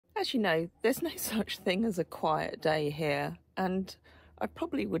As you know, there's no such thing as a quiet day here, and I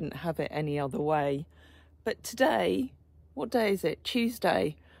probably wouldn't have it any other way. But today, what day is it?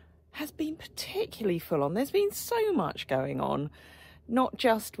 Tuesday, has been particularly full on. There's been so much going on, not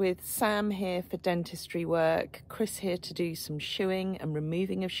just with Sam here for dentistry work, Chris here to do some shoeing and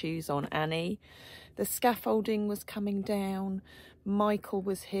removing of shoes on Annie. The scaffolding was coming down. Michael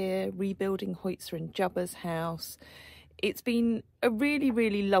was here rebuilding Hoitze and Jubba's house. It's been a really,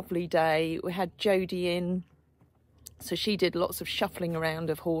 really lovely day. We had Jodie in, so she did lots of shuffling around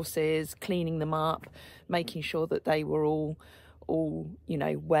of horses, cleaning them up, making sure that they were all you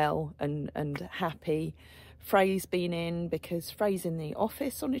know, well and happy. Frey's been in because Frey's in the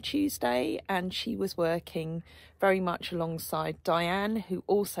office on a Tuesday, and she was working very much alongside Diane, who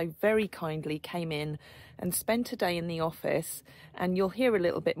also very kindly came in and spent a day in the office, and you'll hear a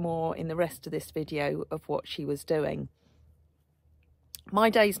little bit more in the rest of this video of what she was doing.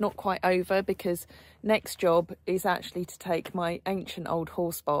 My day's not quite over because next job is actually to take my ancient old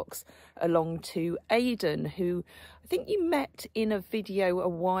horse box along to Aidan, who I think you met in a video a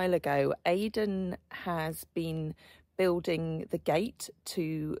while ago. Aidan has been building the gate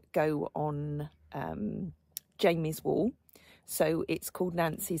to go on Jamie's wall. So it's called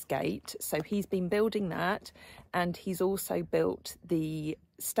Nancy's Gate. So he's been building that, and he's also built the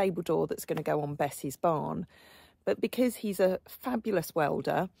stable door that's going to go on Bessie's barn. But because he's a fabulous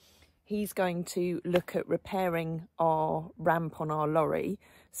welder, he's going to look at repairing our ramp on our lorry.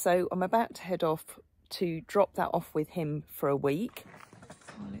 So I'm about to head off to drop that off with him for a week.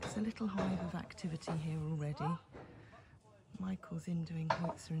 Well, it's a little hive of activity here already. Michael's in doing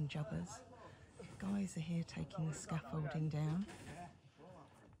Hoitze and Jubba's. Guys are here taking the scaffolding down.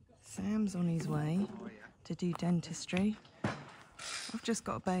 Sam's on his way to do dentistry. I've just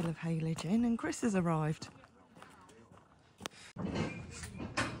got a bale of haylage in, and Chris has arrived.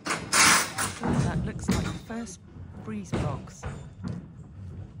 That looks like the first breeze box.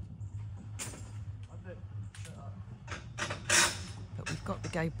 But we've got the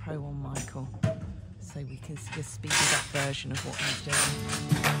GoPro on Michael, so we can see a speeded up version of what he's doing.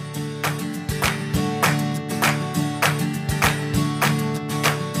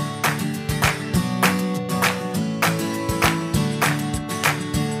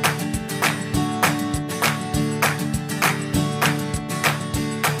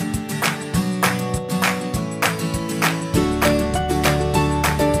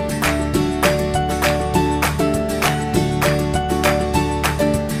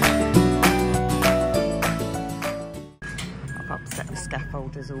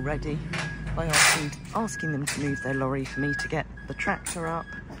 Already by asking them to move their lorry for me to get the tractor up.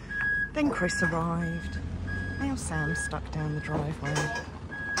 Then Chris arrived. Now Sam's stuck down the driveway.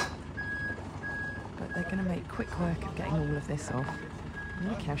 But they're going to make quick work of getting all of this off. And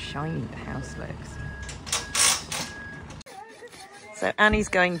look how shiny the house looks. So Annie's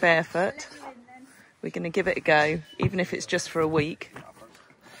going barefoot. We're going to give it a go, even if it's just for a week.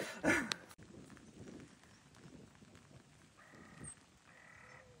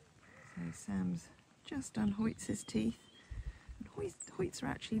 Sam's just done Hoitze's teeth. And Hoitze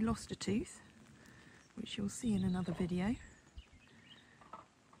actually lost a tooth, which you'll see in another video.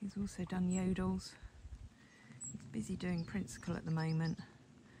 He's also done Yodels. He's busy doing Principal at the moment.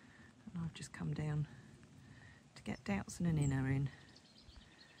 And I've just come down to get Doubtson and Inner in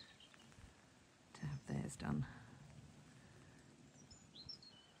to have theirs done.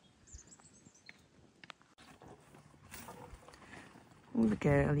 All the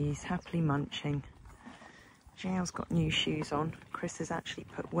girlies happily munching. Zhao's got new shoes on. Chris has actually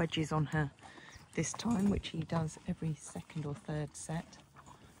put wedges on her this time, which he does every second or third set.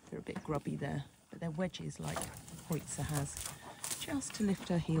 They're a bit grubby there, but they're wedges like Hoitze has, just to lift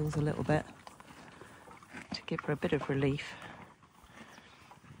her heels a little bit, to give her a bit of relief.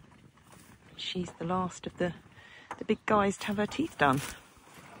 She's the last of the big guys to have her teeth done.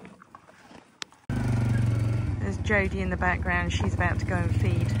 There's Jodie in the background. She's about to go and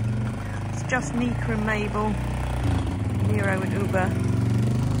feed. It's just Nika and Mabel, Nero and Uber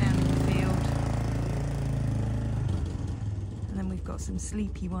down in the field. And then we've got some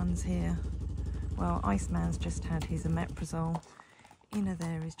sleepy ones here. Well, Iceman's just had his omeprazole. Inner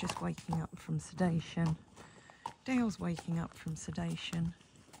there is just waking up from sedation. Dale's waking up from sedation.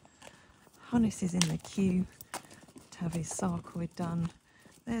 Hannes is in the queue to have his sarcoid done.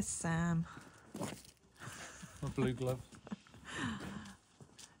 There's Sam. My blue glove.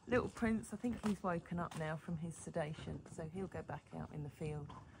 Little Prince, I think he's woken up now from his sedation, so he'll go back out in the field.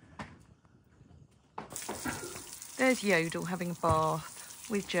 There's Yodel having a bath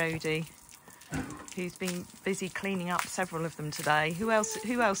with Jodie. who's been busy cleaning up several of them today. Who else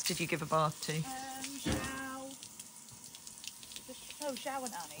did you give a bath to? Xiao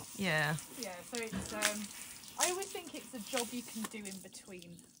and Annie. Yeah. Yeah, so it's I always think it's a job you can do in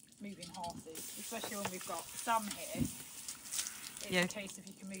between moving horses, especially when we've got Sam here. It's a case of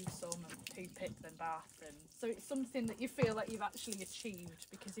you can move some and poo pick then bath, and so it's something that you feel like you've actually achieved,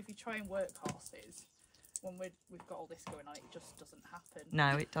 because if you try and work horses when we've got all this going on, it just doesn't happen.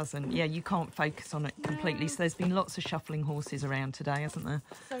 No, it doesn't. Yeah, you can't focus on it completely. So there's been lots of shuffling horses around today, hasn't there?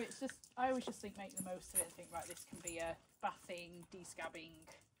 So it's just, I always just think make the most of it and think, right, this can be a bathing, de-scabbing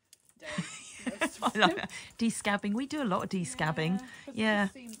day. I like that. De-scabbing. We do a lot of de-scabbing. Yeah.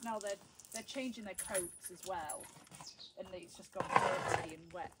 Now they're changing their coats as well, and it's just gone dirty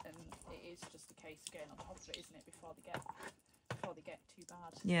and wet, and it is just a case of getting on top of it, isn't it, before they get too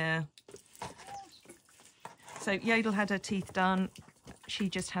bad. Yeah. So Yodel had her teeth done. She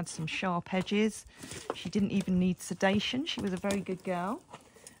just had some sharp edges. She didn't even need sedation. She was a very good girl,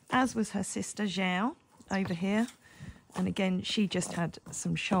 as was her sister Zhao over here. And again, she just had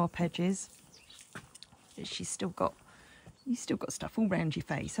some sharp edges. You've still got stuff all round your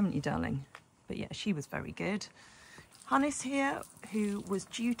face, haven't you, darling? But yeah, she was very good. Hannes here, who was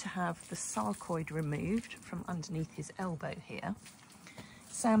due to have the sarcoid removed from underneath his elbow here.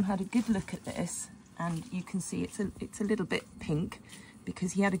 Sam had a good look at this, and you can see it's a little bit pink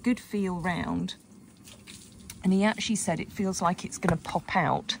because he had a good feel round, and he actually said it feels like it's going to pop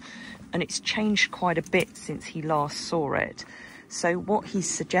out, and it's changed quite a bit since he last saw it. So what he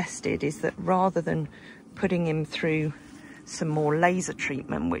suggested is that rather than putting him through some more laser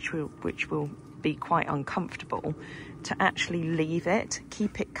treatment, which will be quite uncomfortable, to actually leave it,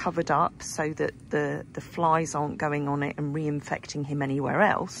 keep it covered up so that the flies aren't going on it and reinfecting him anywhere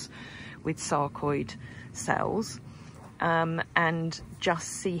else with sarcoid cells, and just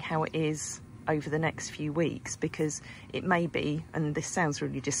see how it is over the next few weeks, because it may be, and this sounds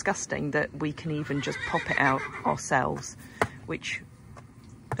really disgusting, that we can even just pop it out ourselves, which,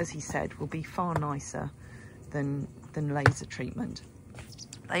 as he said, will be far nicer than laser treatment.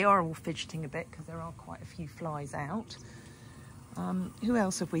 They are all fidgeting a bit because there are quite a few flies out. Who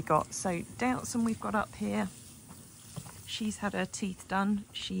else have we got? So Doubtson we've got up here. She's had her teeth done.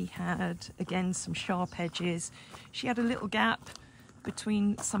 She had, again, some sharp edges. She had a little gap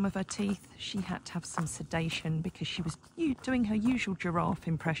between some of her teeth. She had to have some sedation because she was doing her usual giraffe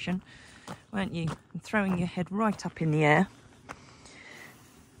impression, weren't you? And throwing your head right up in the air.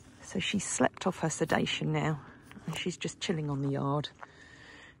 So she slept off her sedation now, and she's just chilling on the yard.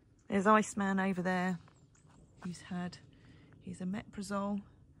 There's Iceman over there, who's had his omeprazole,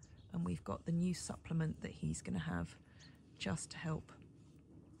 and we've got the new supplement that he's going to have just to help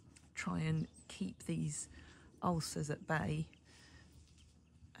try and keep these ulcers at bay,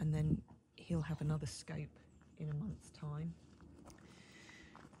 and then he'll have another scope in a month's time.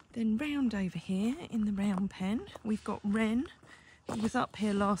 Then round over here in the round pen, we've got Wren, who was up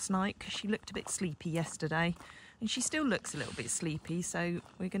here last night because she looked a bit sleepy yesterday, and she still looks a little bit sleepy, so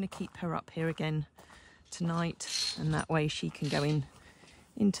we're going to keep her up here again tonight, and that way she can go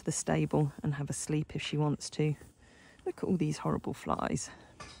into the stable and have a sleep if she wants to. Look at all these horrible flies.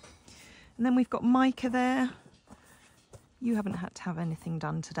 And then we've got Micah there. You haven't had to have anything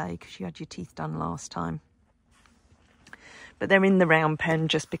done today because you had your teeth done last time. But they're in the round pen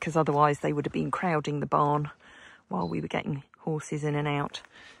just because otherwise they would have been crowding the barn while we were getting horses in and out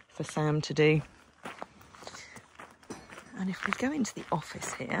for Sam to do. And if we go into the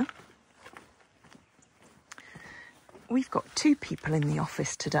office here, we've got two people in the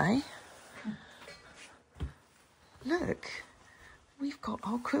office today. Look, we've got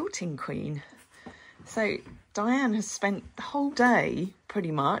our quilting queen. So Diane has spent the whole day pretty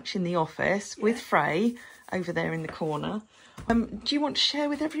much in the office with Frey over there in the corner. Do you want to share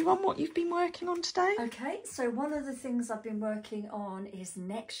with everyone what you've been working on today? Okay, so one of the things I've been working on is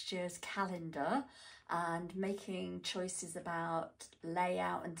next year's calendar, and making choices about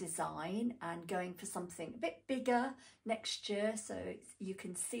layout and design, and going for something a bit bigger next year so you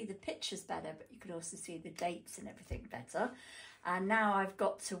can see the pictures better, but you can also see the dates and everything better. And now I've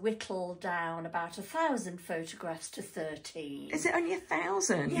got to whittle down about 1,000 photographs to 13. Is it only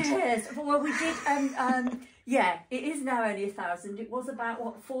 1,000? Yes. Well, we did. Yeah, it is now only 1,000. It was about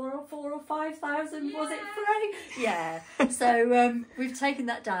what, 4,000 or 5,000? Was it, Frey? Yeah. So we've taken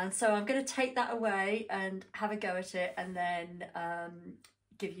that down. So I'm going to take that away and have a go at it, and then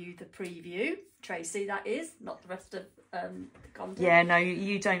give you the preview. Tracy, that is, not the rest of the content. Yeah, no,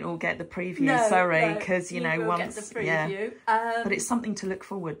 you don't all get the preview, no, sorry, because, you know, once, get the preview. Yeah. But it's something to look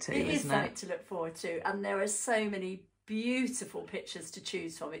forward to, isn't it? It is something to look forward to, and there are so many beautiful pictures to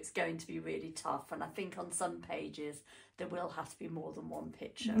choose from, it's going to be really tough. And I think on some pages there will have to be more than one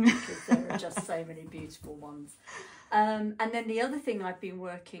picture because there are just so many beautiful ones. And then the other thing I've been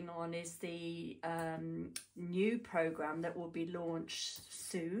working on is the new programme that will be launched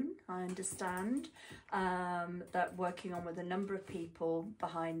soon, I understand, that working on with a number of people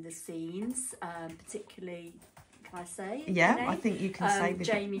behind the scenes, particularly, can I say? Yeah, I think you can say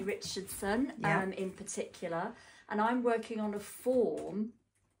Jamie Richardson, in particular. And I'm working on a form,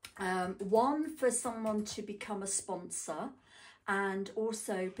 one for someone to become a sponsor, and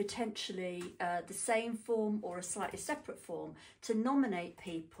also potentially the same form or a slightly separate form to nominate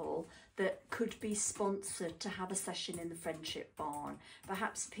people that could be sponsored to have a session in the Friendship Barn.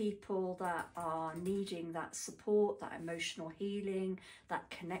 Perhaps people that are needing that support, that emotional healing, that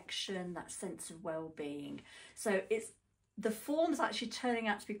connection, that sense of well-being. So the form's actually turning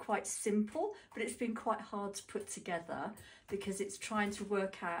out to be quite simple, but it's been quite hard to put together because it's trying to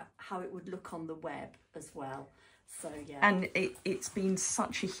work out how it would look on the web as well. So yeah, and it's been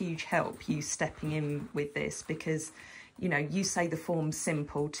such a huge help, you stepping in with this, because you know, you say the form's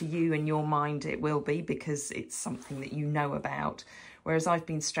simple, to you in your mind it will be because it's something that you know about, whereas I've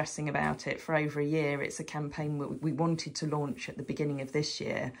been stressing about it for over a year. It's a campaign we wanted to launch at the beginning of this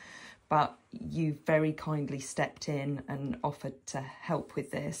year, but you very kindly stepped in and offered to help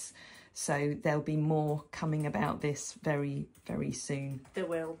with this, so there'll be more coming about this very, very soon. There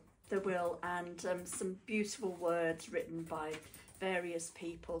will, and some beautiful words written by various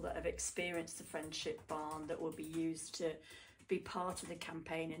people that have experienced the Friendship Barn that will be used to be part of the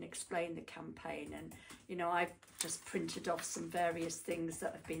campaign and explain the campaign. And you know, I've just printed off some various things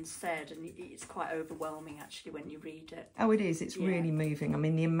that have been said, and it's quite overwhelming actually when you read it. Oh, it is. It's really moving. I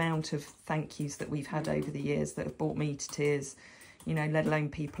mean, the amount of thank yous that we've had over the years that have brought me to tears, you know, let alone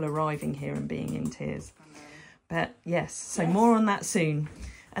people arriving here and being in tears. But yes, so more on that soon.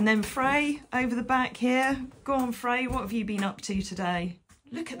 And then Frey, over the back here. Go on, Frey, what have you been up to today?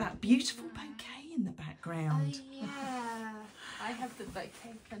 Look at that beautiful bouquet in the background. Oh, yeah. I have the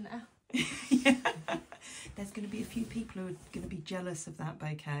bouquet for now. Yeah. There's going to be a few people who are going to be jealous of that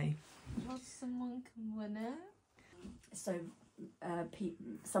bouquet. Well, someone can win it. So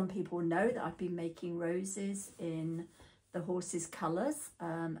some people know that I've been making roses in the horses' colours,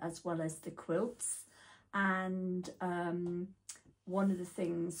 as well as the quilts. And one of the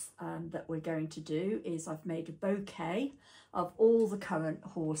things that we're going to do is I've made a bouquet of all the current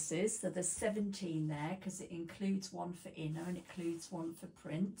horses. So there's 17 there because it includes one for Inner and it includes one for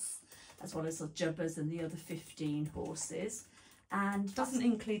Prince, as well as the Jubbers and the other 15 horses. And doesn't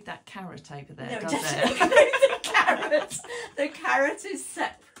include that carrot over there, no, does it? it? The carrot. The carrot is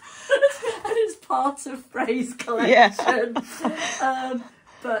separate and it's part of Frey's collection. Yeah.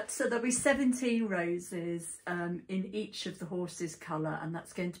 But so there'll be 17 roses in each of the horses' colour, and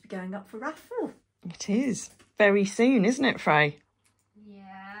that's going to be going up for raffle. It is. Very soon, isn't it, Frey?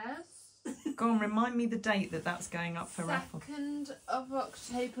 Yes. Go on, remind me the date that's going up for raffle. 2nd of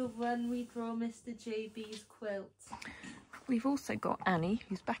October when we draw Mr. JB's quilt. We've also got Annie,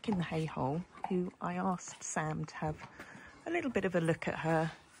 who's back in the hay hole, who I asked Sam to have a little bit of a look at her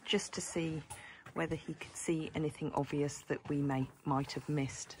just to see whether he could see anything obvious that we might have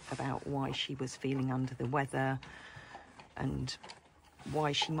missed about why she was feeling under the weather and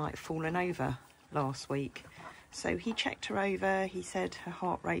why she might have fallen over last week. So he checked her over. He said her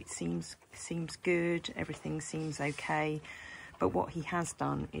heart rate seems good, everything seems okay. But what he has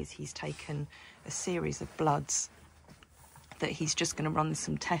done is he's taken a series of bloods that he's just going to run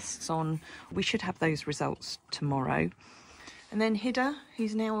some tests on. We should have those results tomorrow. And then Hida,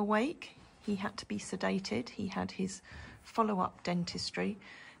 who's now awake, he had to be sedated. He had his follow-up dentistry,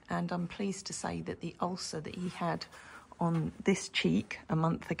 and I'm pleased to say that the ulcer that he had on this cheek a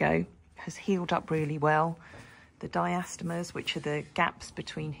month ago has healed up really well. The diastemas, which are the gaps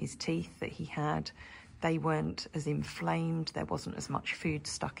between his teeth that he had, they weren't as inflamed. There wasn't as much food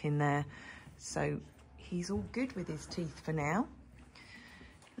stuck in there. So he's all good with his teeth for now.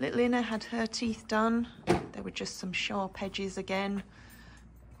 Little Inna had her teeth done. There were just some sharp edges again.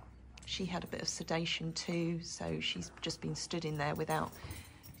 She had a bit of sedation too, so she's just been stood in there without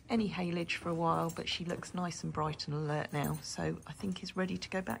any haylage for a while, but she looks nice and bright and alert now, so I think is ready to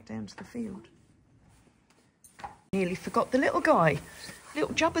go back down to the field. Nearly forgot the little guy.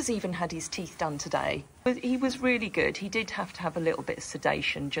 Little Jubba's even had his teeth done today. But he was really good. He did have to have a little bit of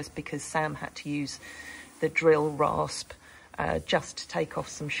sedation just because Sam had to use the drill rasp just to take off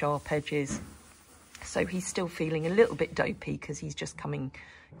some sharp edges. So he's still feeling a little bit dopey because he's just coming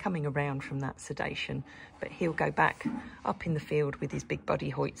around from that sedation, but he'll go back up in the field with his big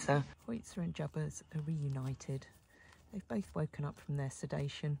buddy Hoitze. Hoitze and Jubbers are reunited, They've both woken up from their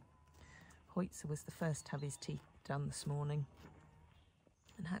sedation. Hoitze was the first to have his teeth done this morning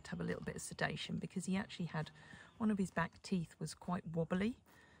and had to have a little bit of sedation because he actually had one of his back teeth was quite wobbly,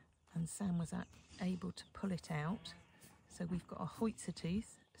 and Sam was able to pull it out. So we've got a Hoitze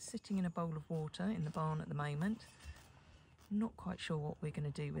tooth sitting in a bowl of water in the barn at the moment. Not quite sure what we're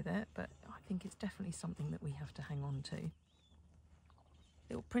going to do with it, but I think it's definitely something that we have to hang on to.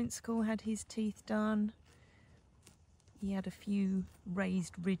 Little Principal had his teeth done. He had a few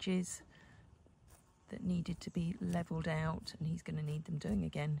raised ridges that needed to be levelled out, and he's going to need them doing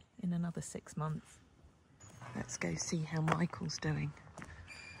again in another 6 months. Let's go see how Michael's doing.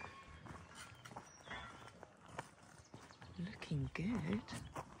 Looking good.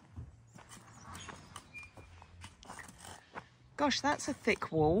 Gosh, that's a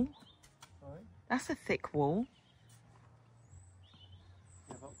thick wall. Sorry? That's a thick wall.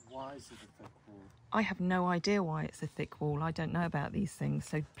 Yeah, but why is it a thick wall? I have no idea why it's a thick wall. I don't know about these things,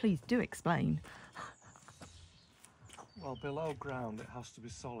 so please do explain. Well, below ground it has to be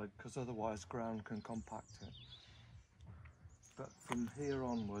solid because otherwise ground can compact it. But from here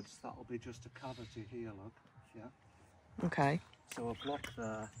onwards, that'll be just a cavity here, look, yeah? Okay. So a block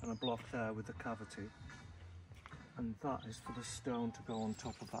there and a block there with the cavity. And that is for the stone to go on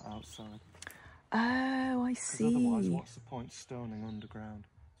top of that outside. Oh, I see. Otherwise, what's the point stoning underground?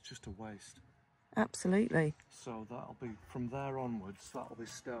 It's just a waste. Absolutely. So that'll be, from there onwards, that'll be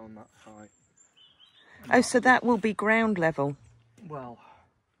stone that high. Oh, so that will be ground level? Well,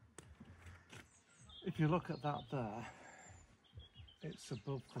 if you look at that there, it's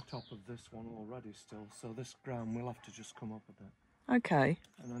above the top of this one already still, so this ground will have to just come up a bit. Okay.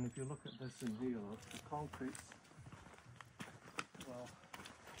 And then if you look at this in here, look, the concrete's, well,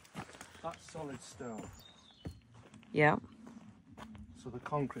 that's solid stone. Yeah. So the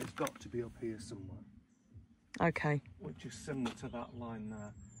concrete's got to be up here somewhere. Okay. Which is similar to that line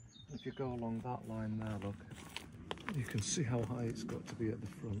there. If you go along that line there, look, you can see how high it's got to be at the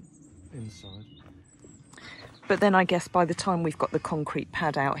front, inside. But then I guess by the time we've got the concrete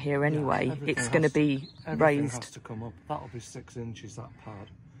pad out here anyway, yeah, it's going to be everything raised. Has to come up. That'll be 6 inches, that pad.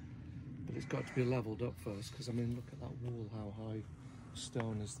 But it's got to be levelled up first, because I mean, look at that wall, how high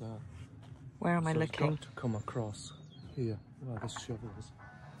stone is there. Where am I looking? It's got to come across here, where this shovel is.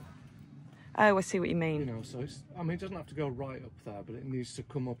 Oh, I see what you mean. You know, so it's, I mean, it doesn't have to go right up there, but it needs to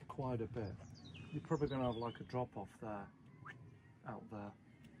come up quite a bit. You're probably going to have like a drop off there, out there.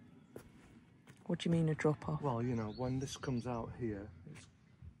 What do you mean a drop off? Well, you know, when this comes out here,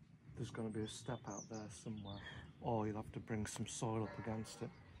 there's going to be a step out there somewhere, or you'll have to bring some soil up against it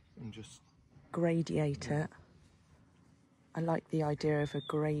and just gradiate it. I like the idea of a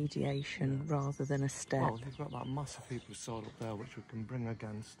gradation rather than a step. Well, you've got that massive heap of soil up there which we can bring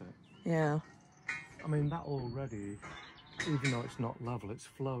against it. Yeah. I mean, that already, even though it's not level, it's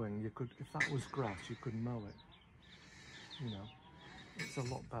flowing. You could, if that was grass, you could mow it. You know, it's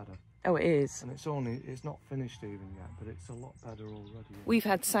a lot better. Oh, it is. And it's not finished even yet, but it's a lot better already. We've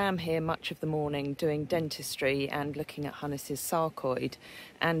had Sam here much of the morning doing dentistry and looking at Hannes's sarcoid,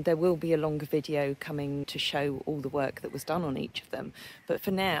 and there will be a longer video coming to show all the work that was done on each of them. But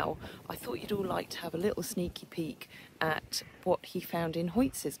for now, I thought you'd all like to have a little sneaky peek at what he found in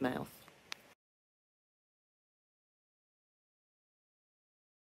Hoitze's mouth.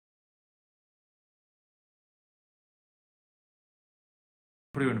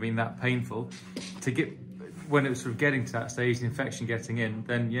 Probably wouldn't have been that painful to get when it was sort of getting to that stage, the infection getting in.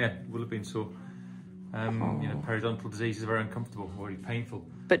 Then yeah, it would have been sore. You know, periodontal disease is very uncomfortable, already painful.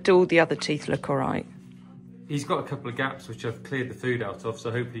 But do all the other teeth look all right? He's got a couple of gaps which I've cleared the food out of,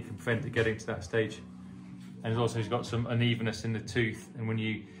 so hopefully he can prevent it getting to that stage. And also he's got some unevenness in the tooth, and when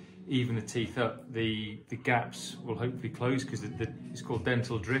you even the teeth up, the gaps will hopefully close because it's called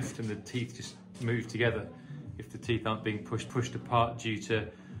dental drift, and the teeth just move together if the teeth aren't being pushed apart due to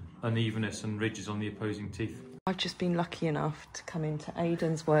unevenness and ridges on the opposing teeth. I've just been lucky enough to come into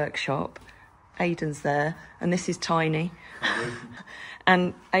Aidan's workshop. Aidan's there, and this is Tiny.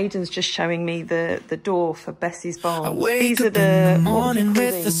 And Aidan's just showing me the door for Bessie's barn. These are the morning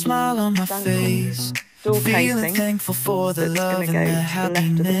with a smile on my face. Door casing thankful for the love and the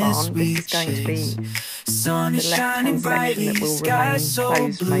happiness we exchange. Sun is shining brightly, the sky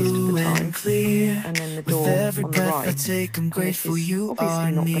so blue and clear. And then the door with every on the breath right. I take, I'm grateful you are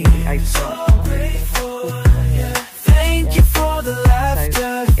near. So grateful, yeah. Thank you for the laughter.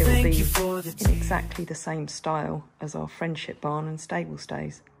 So it will be in exactly the same style as our friendship barn and stable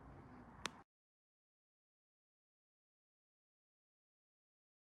stays.